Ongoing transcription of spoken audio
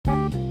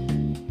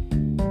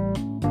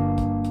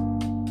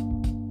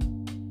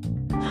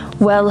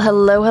Well,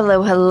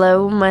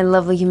 hello, my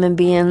lovely human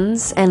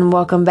beings, and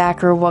welcome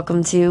back or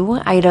welcome to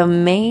Ida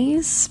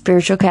May's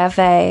Spiritual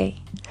Cafe.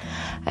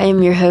 I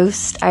am your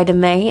host, Ida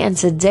May, and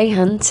today,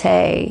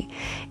 hunte,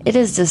 it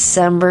is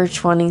December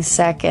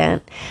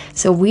 22nd,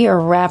 so we are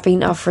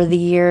wrapping up for the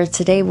year.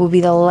 Today will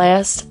be the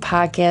last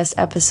podcast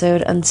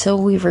episode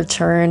until we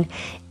return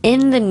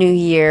in the new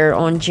year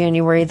on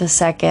January the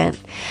 2nd.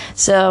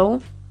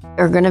 So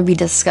we're going to be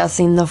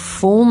discussing the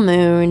full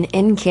moon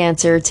in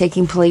Cancer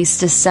taking place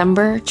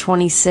December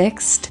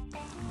 26th,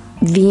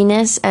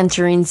 Venus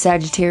entering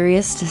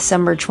Sagittarius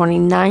December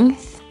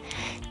 29th,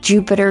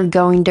 Jupiter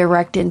going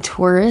direct in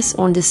Taurus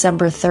on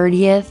December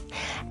 30th,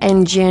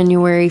 and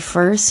January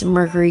 1st,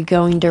 Mercury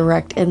going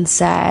direct in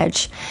Sag.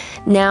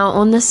 Now,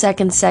 on the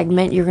second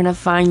segment, you're going to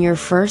find your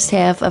first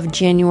half of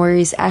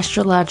January's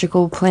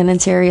astrological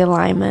planetary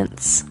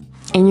alignments.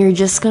 And you're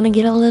just going to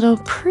get a little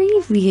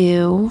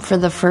preview for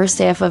the first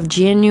half of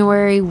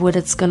January, what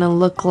it's going to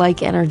look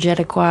like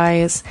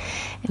energetic-wise,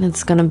 and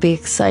it's going to be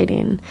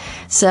exciting.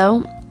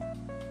 So,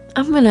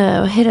 I'm going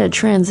to hit a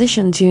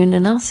transition tune,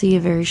 and I'll see you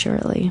very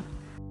shortly.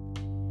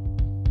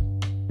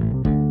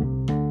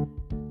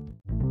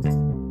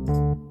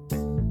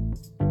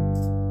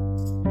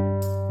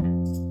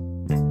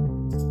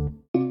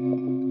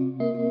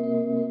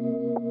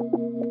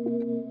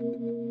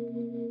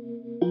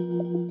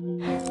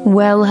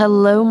 Well,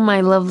 hello,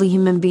 my lovely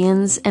human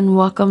beings, and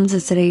welcome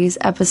to today's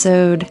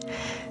episode.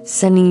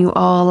 Sending you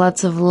all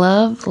lots of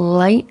love,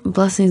 light,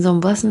 blessings on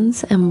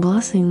blessings, and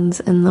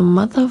blessings in the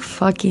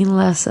motherfucking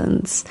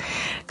lessons,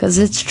 because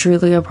it's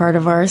truly a part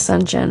of our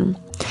ascension.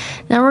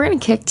 Now, we're going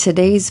to kick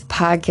today's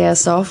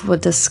podcast off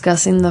with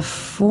discussing the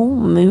full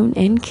moon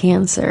in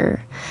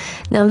Cancer.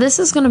 Now, this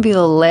is going to be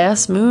the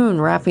last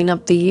moon wrapping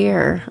up the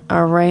year.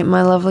 All right,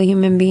 my lovely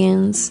human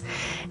beings.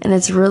 And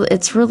it's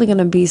really going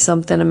to be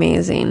something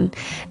amazing.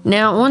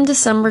 Now, on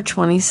December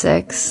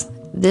 26th,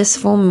 this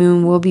full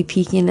moon will be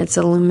peaking its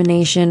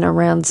illumination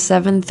around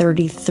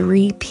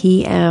 7:33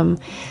 p.m.,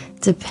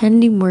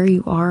 depending where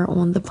you are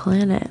on the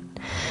planet.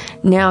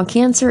 Now,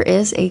 Cancer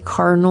is a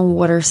cardinal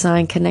water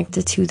sign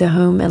connected to the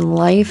home and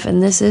life,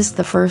 and this is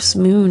the first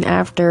moon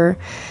after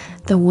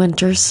the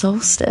winter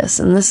solstice,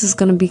 and this is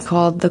going to be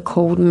called the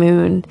cold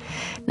moon.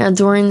 Now,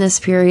 during this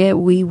period,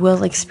 we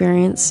will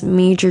experience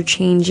major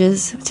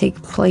changes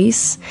take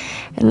place,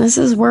 and this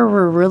is where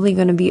we're really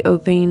going to be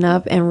opening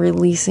up and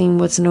releasing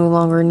what's no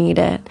longer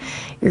needed.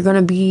 You're going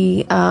to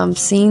be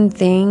seeing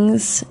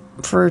things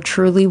for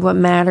truly what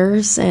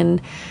matters,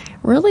 and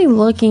really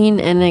looking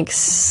and I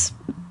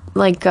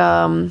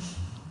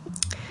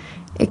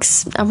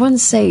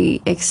wouldn't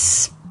say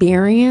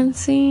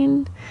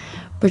experiencing,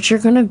 but you're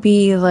going to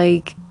be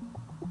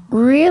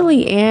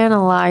really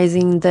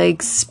analyzing the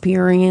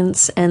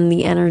experience and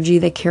the energy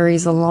that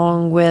carries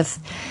along with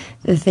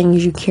the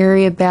things you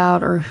carry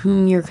about or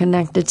whom you're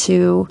connected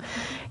to,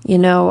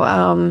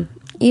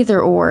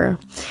 either or.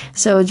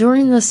 So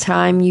during this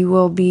time, you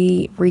will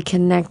be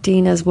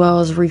reconnecting as well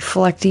as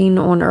reflecting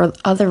on our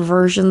other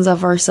versions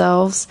of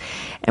ourselves.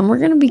 And we're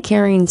going to be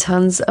carrying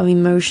tons of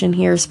emotion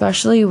here,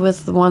 especially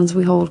with the ones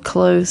we hold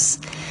close.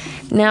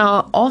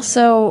 Now,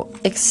 also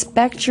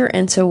expect your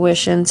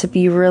intuition to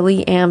be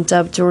really amped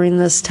up during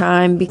this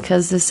time,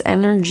 because this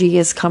energy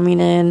is coming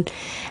in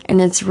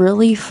and it's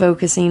really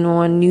focusing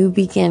on new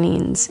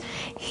beginnings,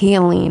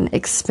 healing,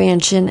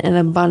 expansion, and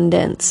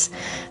abundance.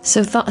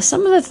 So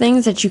some of the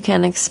things that you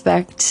can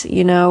expect,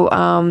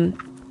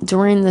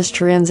 during this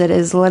transit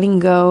is letting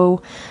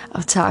go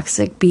of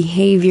toxic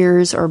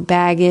behaviors or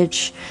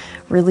baggage,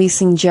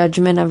 releasing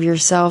judgment of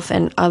yourself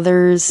and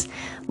others,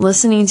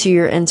 listening to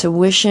your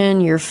intuition,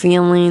 your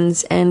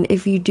feelings, and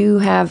if you do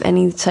have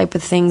any type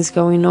of things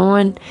going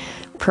on,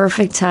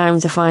 perfect time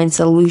to find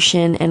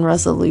solution and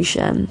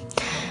resolution.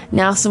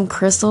 Now, some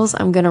crystals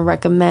I'm going to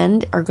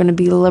recommend are going to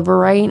be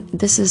Liberite.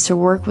 This is to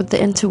work with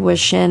the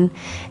intuition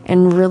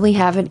and really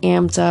have it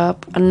amped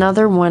up.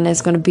 Another one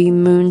is going to be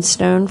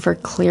Moonstone for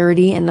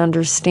clarity and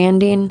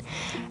understanding,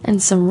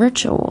 and some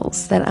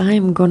rituals that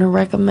I'm going to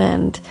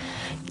recommend.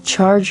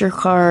 Charge your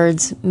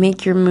cards,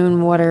 make your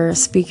moon water,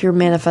 speak your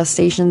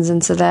manifestations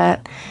into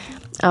that.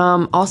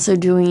 Also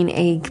doing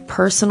a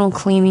personal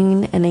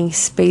cleaning and a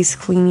space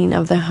cleaning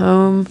of the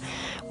home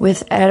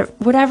with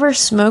whatever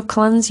smoke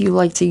cleanse you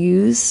like to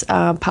use,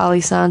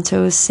 Palo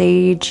Santo,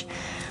 sage,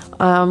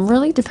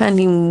 really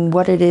depending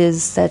what it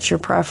is that's your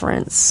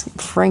preference.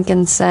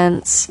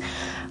 Frankincense,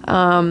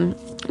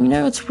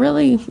 it's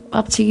really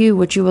up to you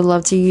what you would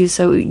love to use.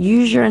 So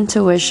use your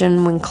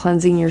intuition when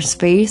cleansing your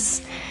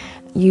space.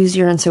 Use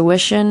your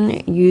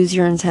intuition, use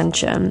your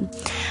intention.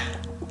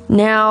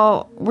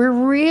 Now, we're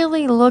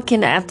really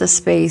looking at the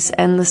space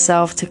and the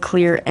self to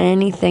clear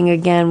anything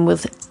again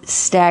with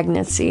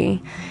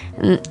stagnancy.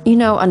 And,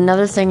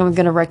 another thing I'm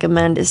going to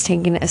recommend is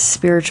taking a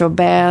spiritual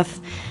bath.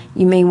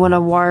 You may want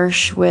to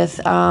wash with,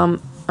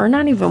 or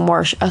not even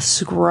wash, a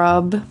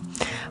scrub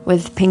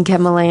with pink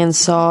Himalayan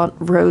salt,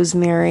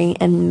 rosemary,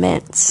 and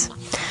mint.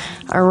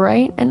 All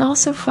right? And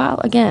also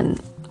follow, again,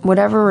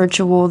 whatever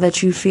ritual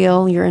that you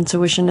feel your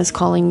intuition is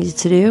calling you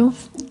to do,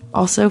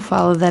 also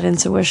follow that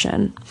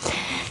intuition.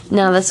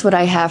 Now, that's what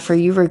I have for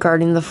you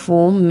regarding the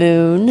full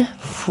moon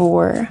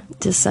for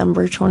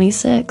December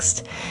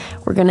 26th.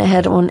 We're going to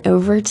head on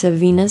over to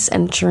Venus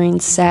entering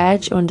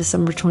Sag on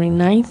December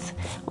 29th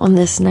on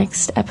this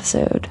next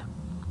episode.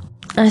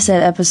 I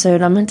said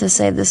episode, I meant to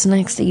say this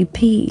next EP.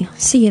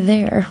 See you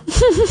there.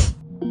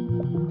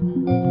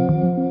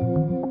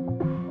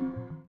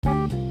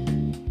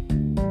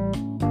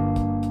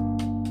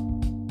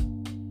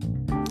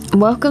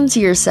 Welcome to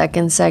your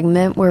second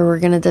segment where we're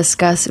going to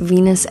discuss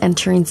Venus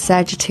entering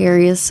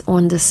Sagittarius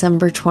on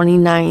December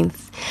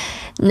 29th.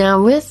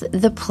 Now, with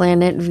the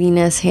planet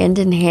Venus hand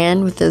in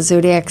hand with the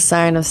zodiac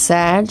sign of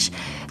Sag,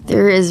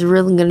 there is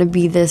really going to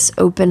be this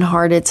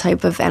open-hearted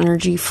type of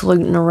energy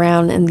floating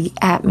around in the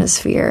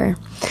atmosphere.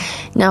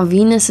 Now,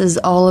 Venus is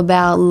all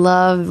about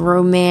love,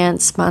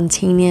 romance,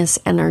 spontaneous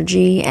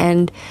energy,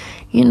 and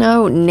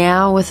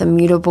now with a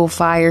mutable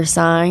fire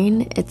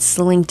sign, it's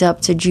linked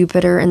up to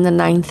Jupiter in the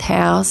 9th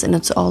house, and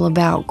it's all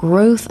about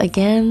growth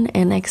again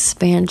and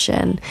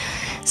expansion.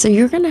 So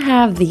you're going to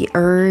have the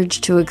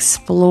urge to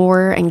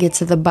explore and get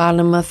to the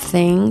bottom of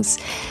things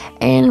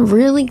and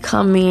really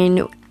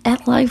coming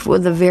at life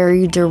with a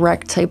very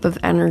direct type of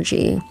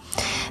energy.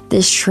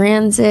 This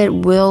transit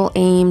will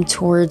aim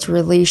towards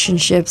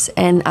relationships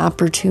and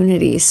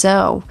opportunities.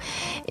 So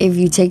if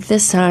you take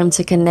this time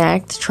to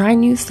connect, try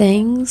new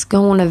things,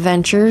 go on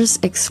adventures,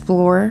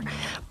 explore,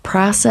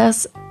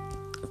 process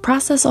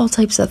all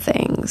types of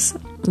things,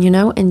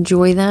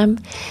 enjoy them.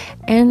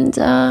 And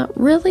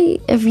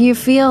really, if you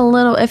feel a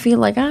little iffy,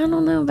 like, I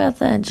don't know about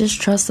that,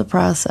 just trust the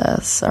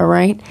process, all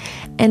right?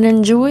 And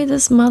enjoy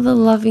this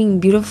mother-loving,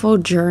 beautiful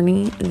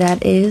journey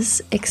that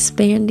is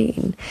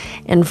expanding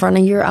in front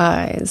of your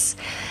eyes.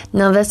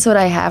 Now, that's what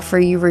I have for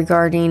you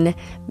regarding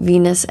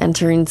Venus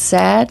entering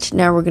Sag.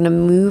 Now we're going to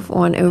move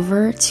on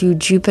over to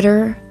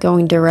Jupiter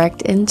going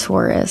direct in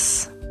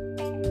Taurus.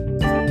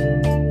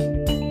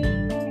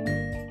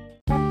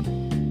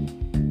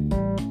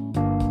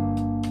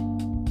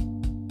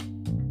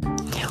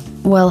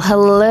 Well,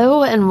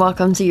 hello and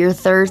welcome to your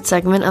third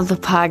segment of the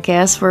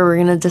podcast where we're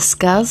going to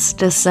discuss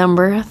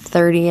December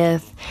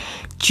 30th.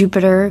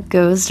 Jupiter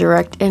goes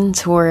direct in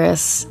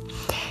Taurus.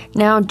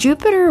 Now,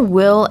 Jupiter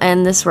will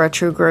end this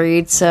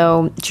retrograde,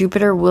 so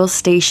Jupiter will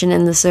station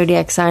in the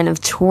zodiac sign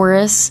of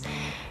Taurus.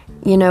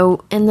 And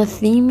the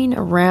theming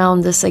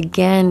around this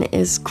again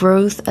is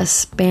growth,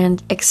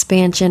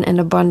 expansion, and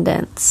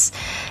abundance.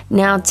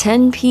 Now,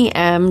 10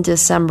 p.m.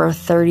 December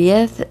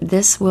 30th,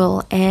 this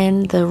will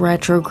end the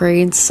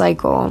retrograde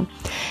cycle.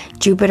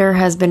 Jupiter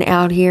has been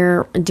out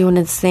here doing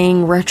its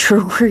thing,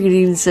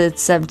 retrograding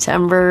since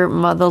September,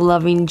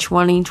 mother-loving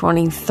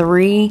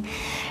 2023.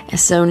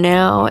 So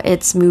now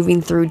it's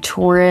moving through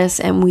Taurus,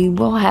 and we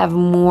will have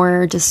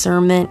more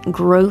discernment,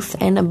 growth,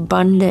 and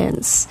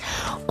abundance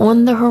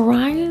on the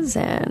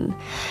horizon.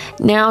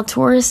 Now,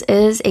 Taurus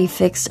is a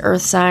fixed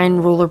earth sign,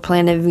 ruler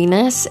planet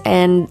Venus,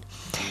 and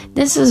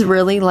this is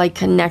really like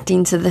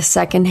connecting to the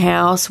second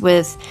house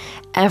with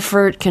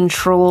effort,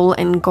 control,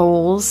 and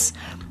goals.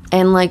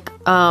 And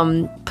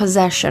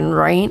possession,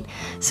 right?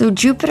 So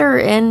Jupiter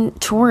and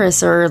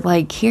Taurus are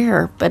like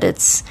here, but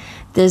it's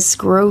this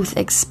growth,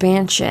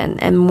 expansion,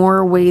 and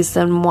more ways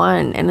than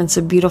one. And it's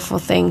a beautiful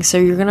thing. So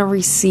you're going to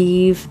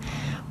receive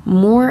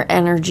more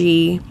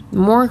energy,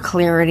 more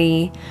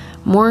clarity,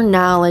 more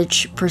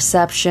knowledge,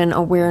 perception,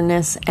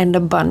 awareness, and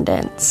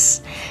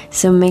abundance.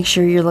 So make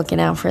sure you're looking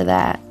out for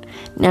that.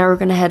 Now we're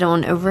going to head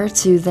on over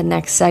to the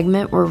next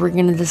segment where we're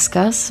going to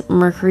discuss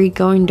Mercury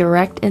going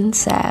direct in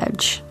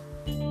Sag.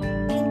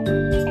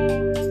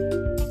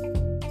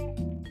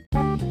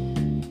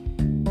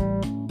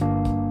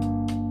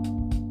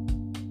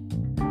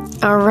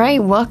 All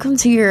right, welcome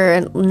to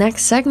your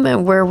next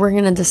segment where we're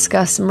going to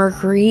discuss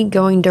Mercury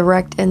going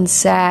direct in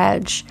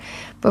Sag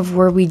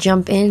before we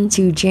jump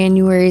into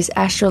January's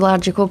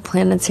astrological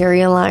planetary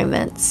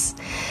alignments.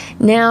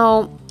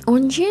 Now,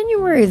 on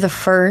January the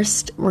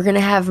 1st, we're going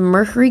to have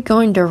Mercury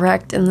going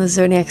direct in the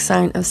zodiac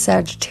sign of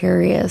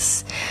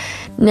Sagittarius.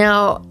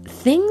 Now,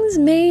 things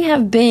may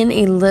have been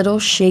a little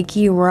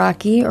shaky,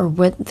 rocky, or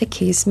what the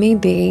case may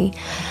be,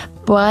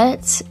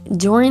 but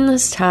during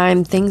this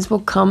time, things will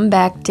come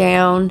back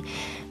down,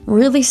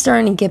 really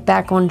starting to get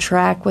back on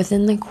track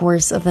within the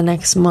course of the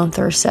next month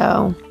or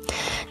so.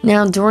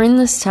 Now, during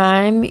this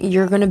time,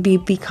 you're going to be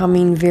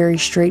becoming very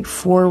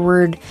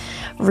straightforward,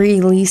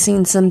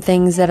 releasing some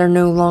things that are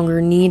no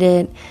longer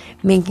needed,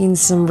 making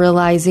some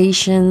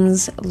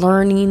realizations,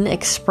 learning,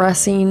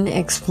 expressing,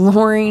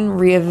 exploring,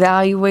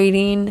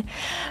 reevaluating,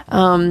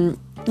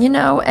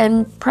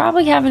 and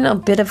probably having a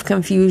bit of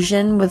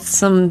confusion with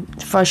some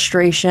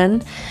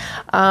frustration.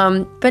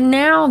 But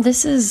now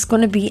this is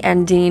going to be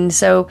ending.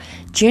 So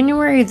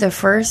January the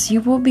 1st,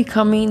 you will be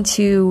coming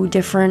to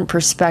different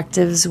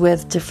perspectives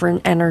with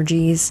different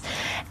energies.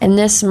 And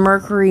this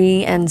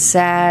Mercury and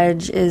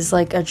Sag is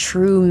like a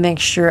true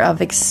mixture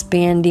of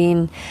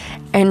expanding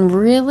and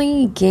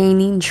really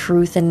gaining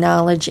truth and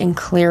knowledge and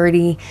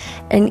clarity,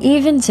 and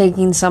even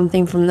taking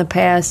something from the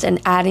past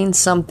and adding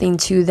something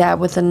to that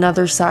with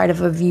another side of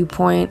a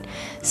viewpoint,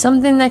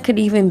 something that could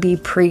even be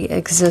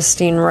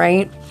pre-existing,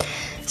 right?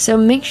 So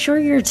make sure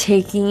you're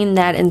taking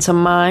that into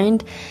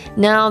mind.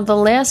 Now, the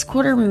last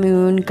quarter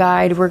moon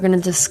guide, we're going to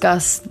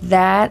discuss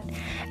that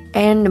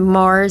and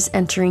Mars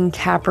entering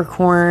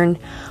Capricorn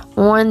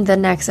on the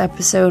next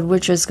episode,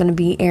 which is going to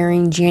be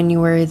airing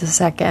January the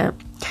 2nd.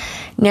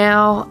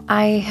 Now,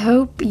 I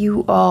hope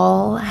you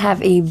all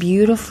have a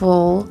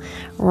beautiful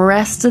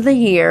rest of the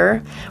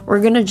year.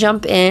 We're going to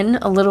jump in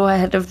a little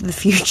ahead of the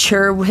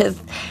future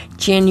with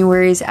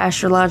January's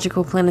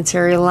astrological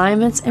planetary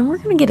alignments, and we're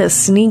going to get a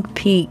sneak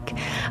peek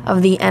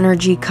of the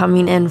energy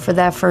coming in for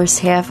that first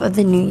half of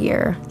the new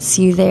year.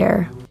 See you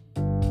there.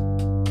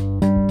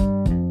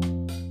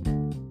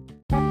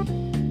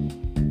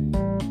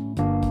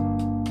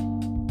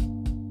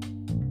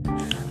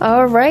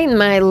 All right,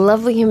 my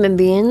lovely human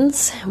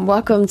beings,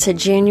 welcome to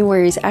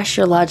January's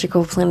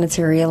astrological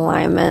planetary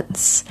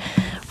alignments.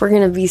 We're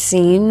going to be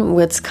seeing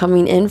what's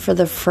coming in for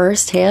the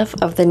first half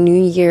of the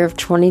new year of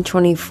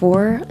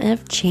 2024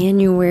 of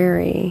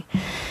January.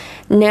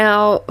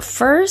 Now,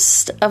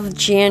 1st of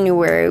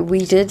January,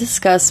 we did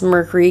discuss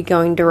Mercury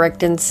going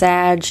direct in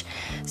Sag.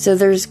 So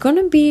there's going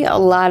to be a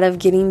lot of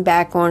getting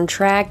back on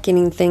track,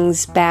 getting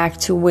things back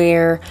to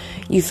where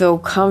you feel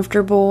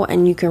comfortable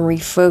and you can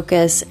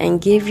refocus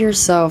and give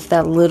yourself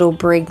that little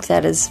break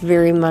that is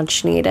very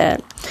much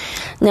needed.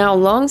 Now,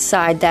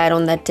 alongside that,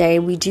 on that day,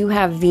 we do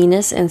have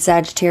Venus in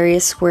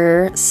Sagittarius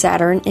square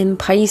Saturn in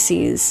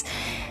Pisces.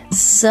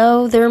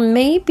 So there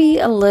may be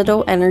a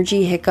little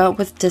energy hiccup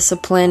with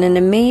discipline, and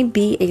it may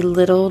be a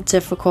little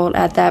difficult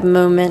at that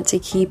moment to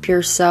keep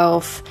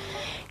yourself,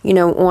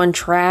 on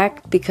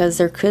track, because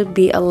there could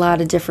be a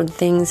lot of different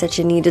things that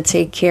you need to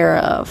take care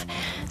of.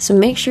 So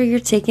make sure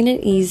you're taking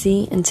it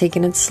easy and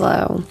taking it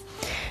slow.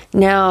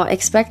 Now,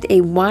 expect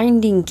a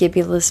winding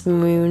gibbous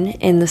moon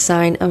in the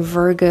sign of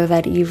Virgo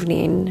that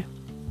evening.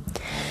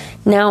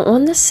 Now,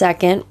 on the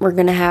 2nd, we're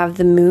going to have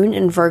the moon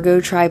in Virgo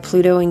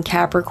tri-Pluto in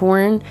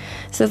Capricorn.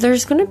 So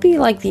there's going to be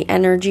like the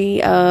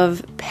energy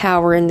of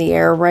power in the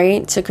air,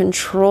 right? To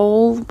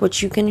control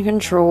what you can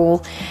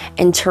control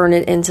and turn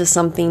it into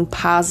something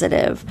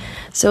positive.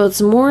 So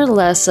it's more or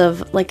less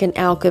of like an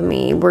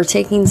alchemy. We're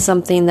taking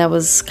something that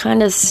was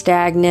kind of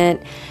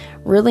stagnant,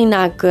 really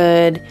not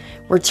good.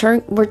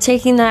 We're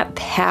taking that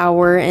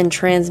power and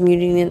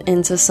transmuting it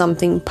into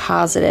something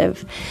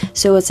positive.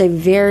 So it's a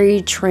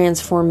very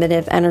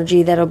transformative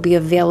energy that'll be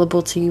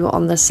available to you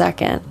on the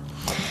 2nd.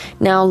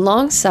 Now,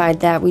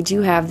 alongside that, we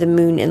do have the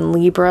moon in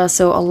Libra.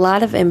 So a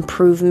lot of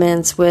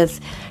improvements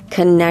with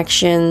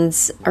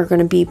connections are going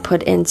to be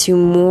put into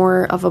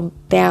more of a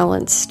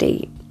balanced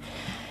state.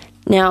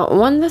 Now,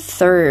 on the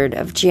 3rd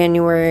of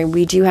January,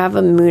 we do have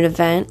a moon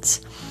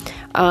event.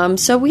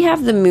 So we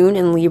have the moon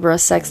in Libra,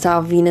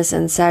 sextile Venus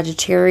and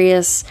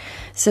Sagittarius.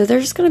 So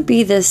there's going to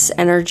be this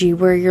energy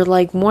where you're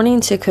like wanting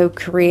to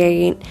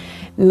co-create,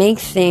 make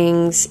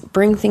things,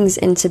 bring things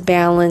into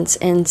balance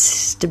and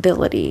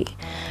stability,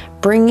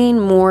 bringing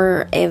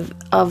more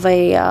of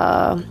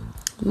a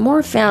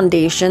more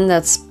foundation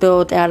that's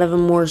built out of a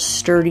more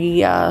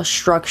sturdy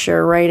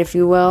structure, right, if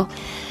you will.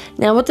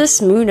 Now, with this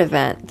moon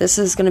event, this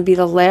is going to be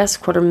the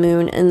last quarter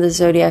moon in the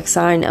zodiac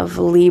sign of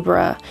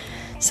Libra.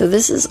 So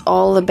this is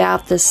all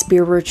about the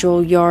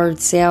spiritual yard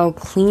sale.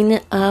 Clean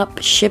it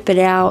up, ship it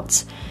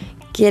out,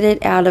 get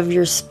it out of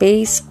your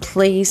space,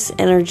 place,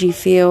 energy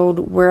field,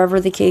 wherever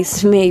the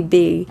case may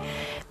be,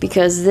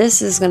 because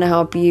this is going to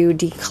help you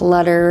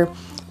declutter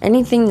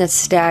anything that's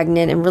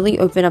stagnant and really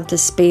open up the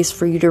space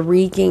for you to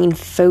regain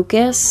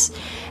focus.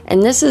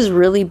 And this is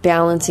really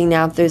balancing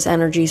out those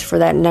energies for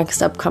that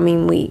next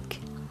upcoming week.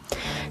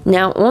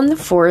 Now, on the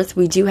 4th,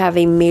 we do have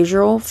a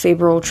major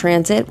favorable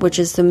transit, which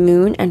is the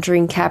moon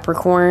entering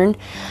Capricorn.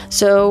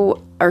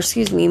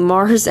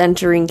 Mars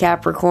entering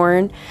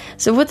Capricorn.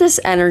 So with this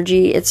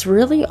energy, it's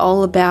really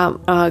all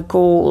about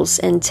goals,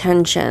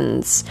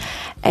 intentions.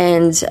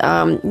 And,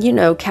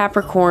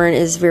 Capricorn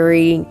is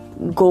very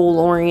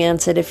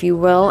goal-oriented, if you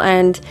will.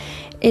 And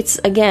it's,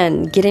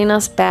 again, getting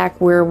us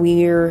back where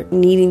we're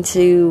needing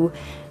to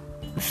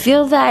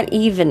feel that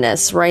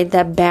evenness, right?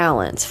 That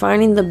balance,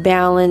 finding the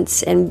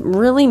balance and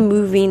really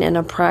moving in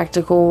a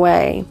practical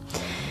way.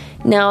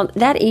 Now,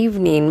 that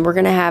evening, we're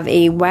going to have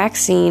a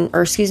winding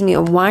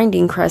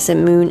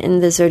crescent moon in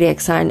the zodiac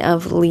sign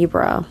of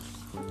Libra.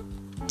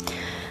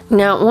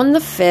 Now, on the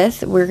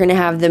 5th, we're going to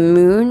have the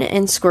moon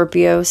in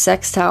Scorpio,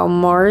 sextile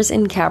Mars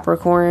in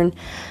Capricorn.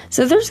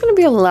 So there's going to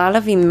be a lot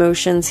of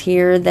emotions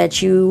here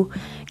that you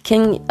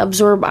can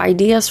absorb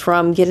ideas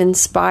from, get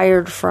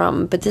inspired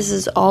from, but this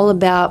is all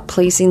about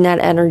placing that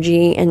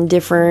energy in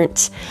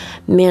different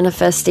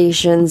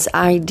manifestations,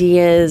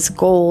 ideas,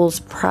 goals,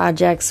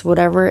 projects,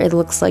 whatever it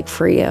looks like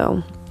for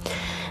you.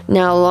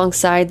 Now,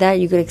 alongside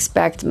that, you could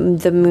expect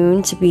the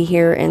moon to be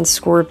here in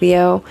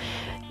Scorpio.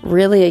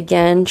 Really,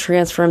 again,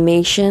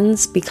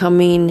 transformations,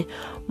 becoming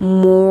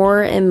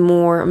more and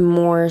more and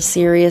more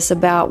serious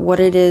about what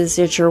it is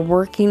that you're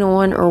working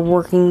on or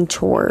working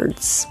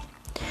towards.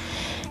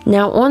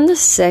 Now, on the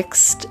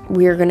 6th,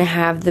 we are going to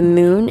have the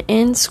moon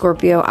in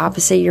Scorpio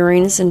opposite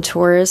Uranus and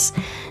Taurus.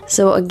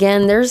 So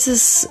again, there's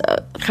this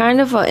kind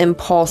of an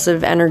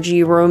impulsive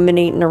energy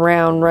ruminating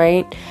around,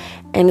 right?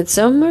 And it's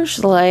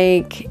almost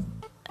like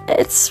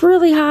it's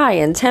really high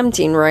and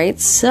tempting, right?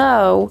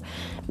 So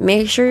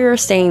make sure you're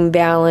staying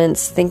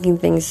balanced, thinking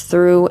things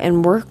through,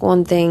 and work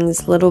on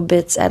things little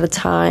bits at a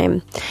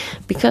time.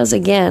 Because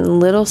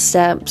again, little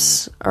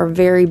steps are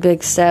very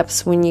big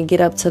steps when you get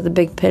up to the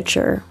big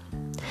picture.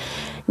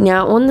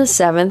 Now, on the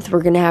 7th,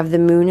 we're going to have the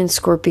moon in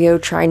Scorpio,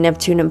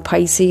 tri-Neptune and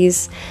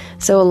Pisces.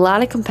 So a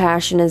lot of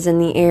compassion is in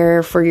the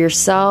air for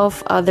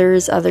yourself,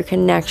 others, other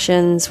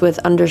connections with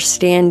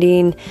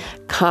understanding,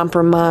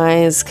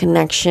 compromise,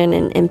 connection,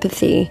 and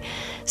empathy.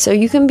 So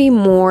you can be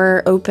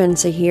more open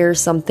to hear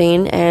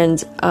something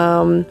and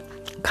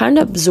kind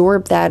of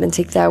absorb that and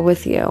take that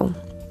with you.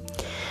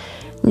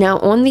 Now,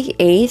 on the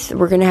 8th,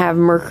 we're going to have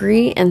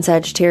Mercury and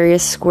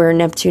Sagittarius square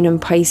Neptune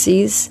and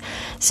Pisces.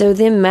 So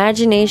the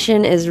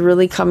imagination is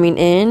really coming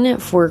in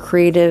for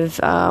creative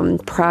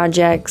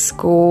projects,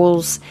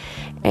 goals,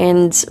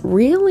 and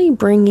really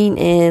bringing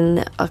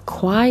in a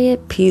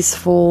quiet,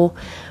 peaceful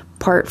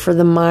part for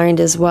the mind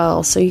as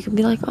well. So you can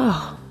be like,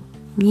 oh,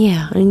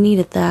 yeah, I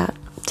needed that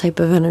type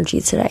of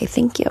energy today.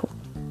 Thank you.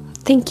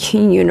 Thank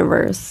you,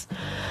 universe.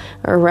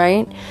 All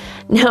right.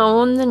 Now,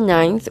 on the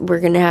 9th, we're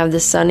going to have the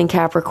Sun in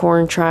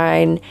Capricorn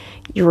trine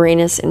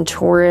Uranus in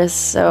Taurus.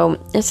 So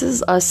this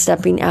is us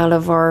stepping out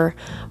of our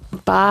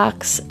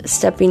box,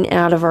 stepping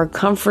out of our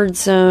comfort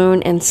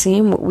zone, and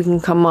seeing what we can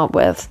come up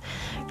with.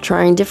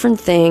 Trying different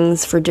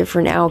things for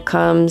different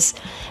outcomes.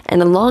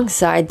 And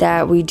alongside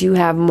that, we do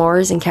have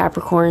Mars in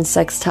Capricorn,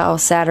 sextile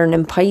Saturn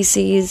in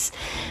Pisces.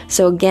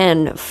 So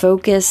again,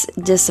 focus,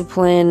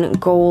 discipline,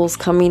 goals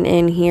coming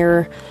in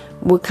here.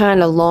 What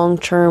kind of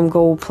long-term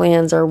goal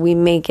plans are we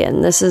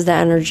making? This is the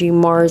energy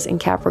Mars and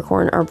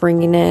Capricorn are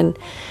bringing in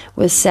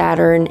with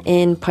Saturn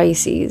in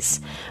Pisces.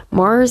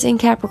 Mars in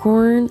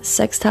Capricorn,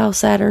 sextile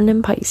Saturn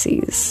in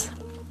Pisces.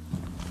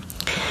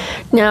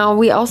 Now,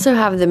 we also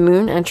have the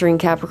moon entering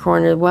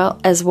Capricorn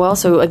as well.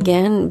 So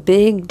again,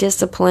 big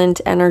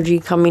disciplined energy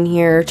coming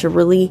here to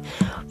really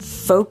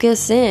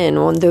focus in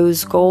on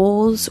those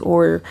goals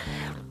or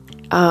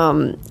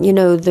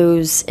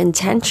those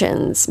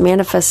intentions,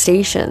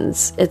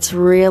 manifestations. It's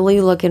really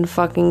looking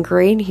fucking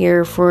great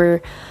here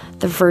for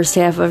the first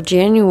half of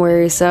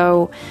January.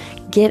 So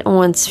get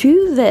on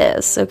to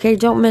this, okay?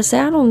 Don't miss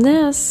out on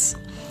this.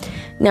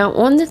 Now,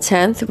 on the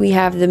 10th, we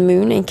have the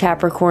moon in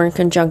Capricorn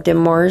conjuncting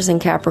Mars in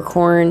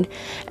Capricorn.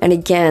 And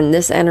again,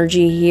 this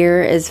energy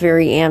here is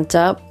very amped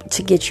up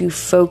to get you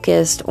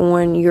focused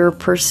on your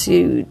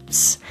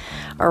pursuits.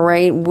 All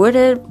right?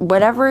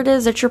 Whatever it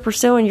is that you're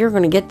pursuing, you're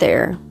going to get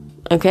there.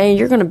 Okay,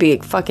 you're going to be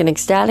fucking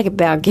ecstatic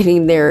about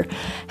getting there,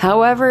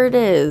 however it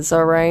is,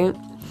 all right?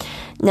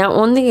 Now,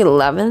 on the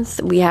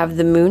 11th, we have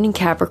the moon in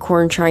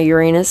Capricorn,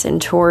 tri-Uranus and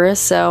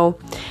Taurus. So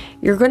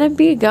you're going to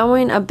be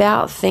going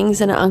about things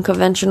in an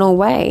unconventional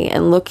way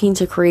and looking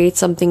to create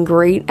something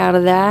great out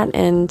of that.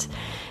 And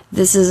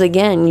this is,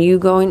 again, you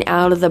going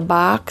out of the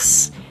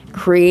box,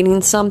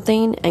 creating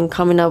something, and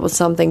coming up with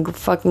something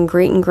fucking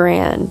great and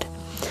grand.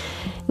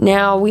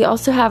 Now, we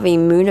also have a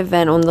moon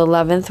event on the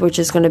 11th, which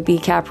is going to be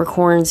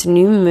Capricorn's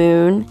new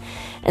moon.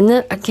 And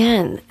then,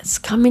 again, it's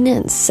coming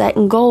in,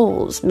 setting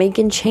goals,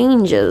 making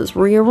changes,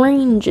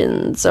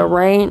 rearranging, all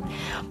right?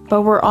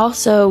 But we're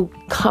also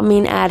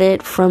coming at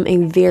it from a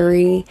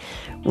very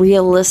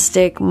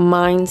realistic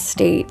mind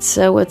state.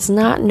 So it's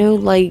not no,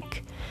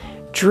 like,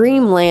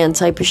 dreamland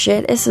type of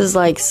shit. This is,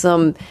 like,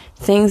 some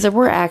things that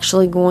we're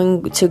actually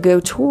going to go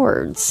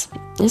towards.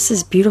 This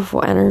is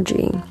beautiful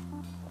energy.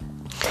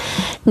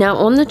 Now,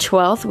 on the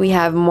 12th, we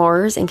have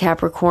Mars in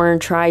Capricorn,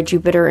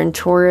 tri-Jupiter in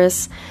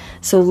Taurus.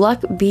 So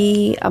luck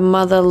be a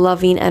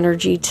mother-loving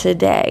energy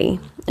today,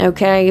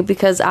 okay?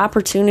 Because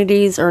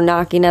opportunities are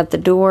knocking at the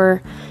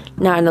door,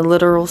 not in a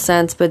literal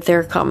sense, but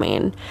they're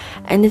coming.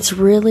 And it's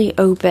really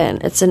open.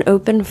 It's an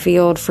open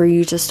field for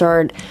you to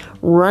start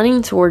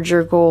running towards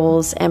your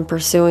goals and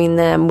pursuing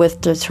them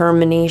with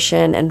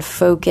determination and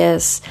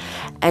focus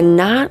and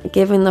not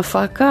giving the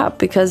fuck up,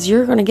 because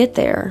you're going to get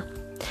there.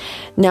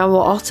 Now,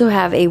 we'll also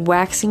have a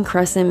waxing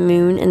crescent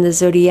moon in the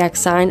zodiac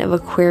sign of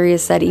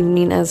Aquarius that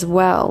evening as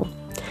well.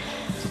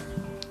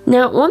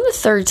 Now, on the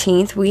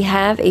 13th, we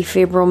have a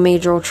favorable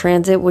major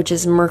transit, which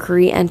is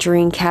Mercury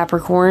entering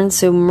Capricorn.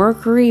 So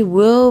Mercury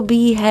will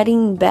be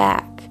heading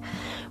back.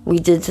 We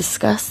did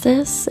discuss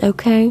this,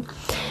 okay?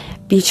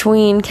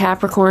 Between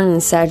Capricorn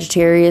and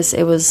Sagittarius,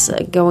 it was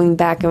going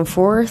back and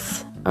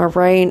forth, all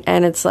right?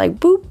 And it's like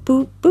boop,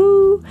 boop,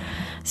 boo.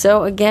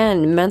 So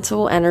again,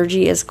 mental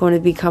energy is going to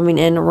be coming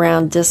in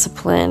around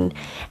discipline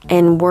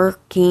and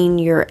working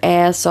your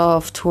ass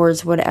off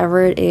towards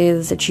whatever it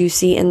is that you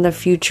see in the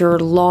future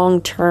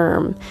long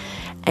term.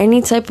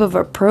 any type of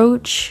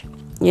approach,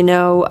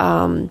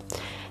 the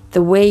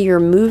way you're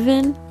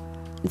moving,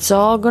 it's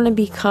all going to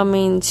be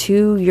coming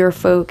to your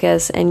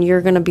focus, and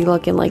you're going to be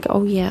looking like,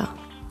 oh yeah,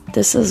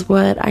 this is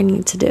what I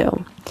need to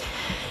do.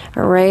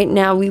 All right,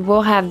 now we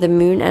will have the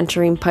moon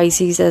entering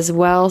Pisces as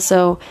well,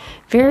 so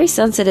very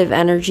sensitive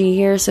energy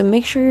here, so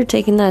make sure you're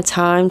taking that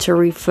time to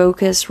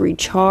refocus,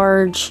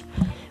 recharge.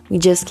 We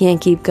just can't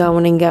keep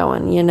going and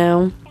going,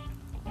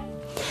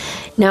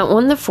 Now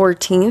on the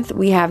 14th,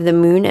 we have the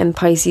moon in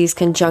Pisces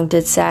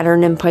conjuncted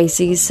Saturn in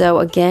Pisces, so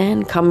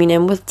again, coming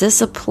in with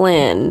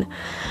discipline.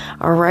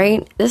 All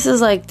right, this is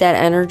like that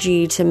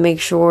energy to make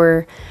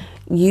sure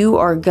you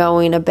are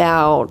going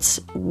about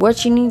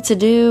what you need to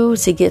do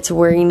to get to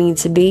where you need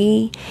to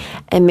be,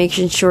 and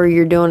making sure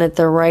you're doing it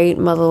the right,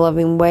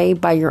 mother-loving way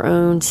by your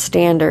own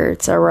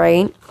standards, all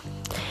right?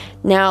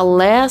 Now,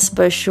 last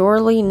but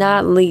surely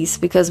not least,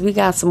 because we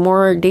got some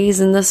more days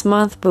in this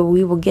month, but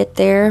we will get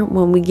there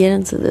when we get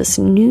into this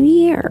new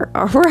year,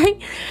 all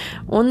right?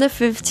 On the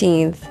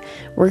 15th,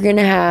 we're going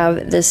to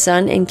have the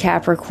Sun in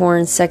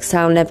Capricorn,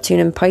 sextile Neptune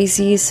in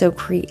Pisces, so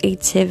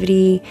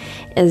creativity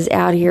is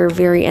out here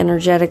very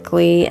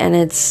energetically, and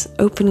it's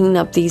opening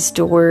up these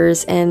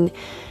doors and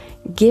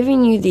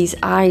giving you these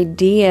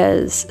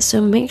ideas.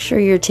 So make sure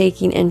you're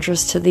taking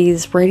interest to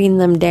these, writing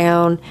them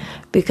down,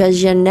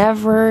 because you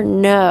never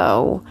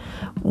know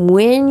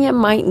when you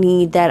might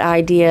need that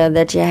idea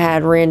that you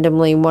had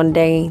randomly one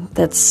day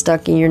that's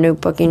stuck in your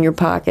notebook in your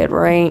pocket,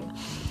 right?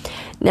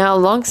 Now,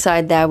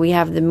 alongside that, we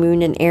have the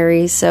moon in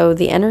Aries, so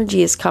the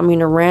energy is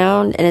coming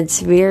around, and it's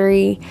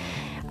very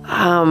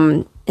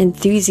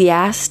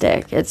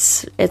enthusiastic.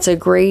 It's a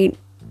great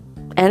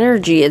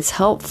energy. It's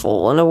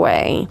helpful in a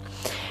way.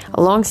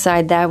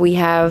 Alongside that, we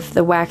have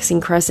the waxing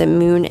crescent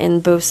moon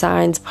in both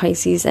signs,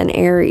 Pisces and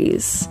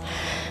Aries.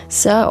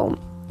 So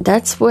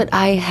that's what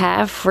I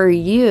have for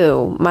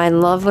you, my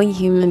lovely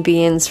human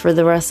beings, for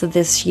the rest of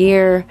this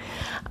year.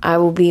 I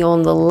will be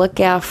on the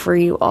lookout for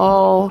you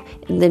all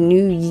in the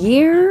new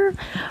year.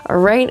 All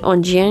right,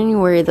 on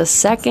January the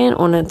 2nd,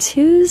 on a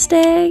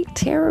Tuesday,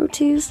 Tarot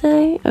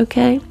Tuesday,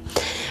 okay?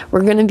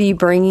 We're going to be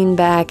bringing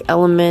back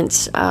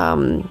elements,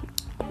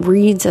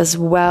 reads as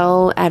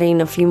well, adding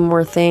a few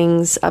more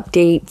things,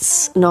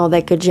 updates, and all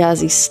that good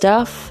jazzy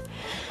stuff.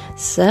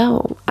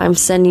 So, I'm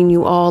sending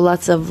you all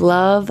lots of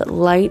love,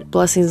 light,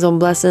 blessings on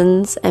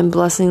blessings, and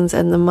blessings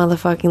and the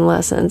motherfucking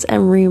lessons.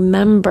 And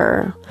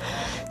remember,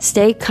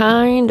 stay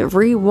kind,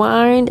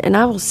 rewind, and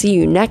I will see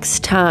you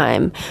next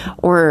time,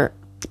 or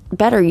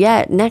better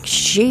yet,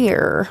 next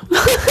year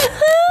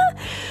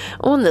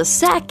on the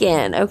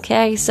 2nd,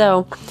 okay?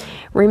 So,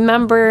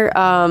 remember,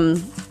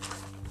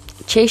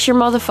 chase your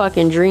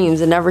motherfucking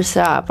dreams and never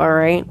stop, all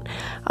right?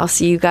 I'll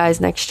see you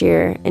guys next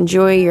year.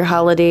 Enjoy your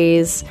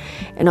holidays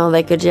and all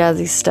that good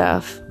jazzy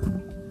stuff.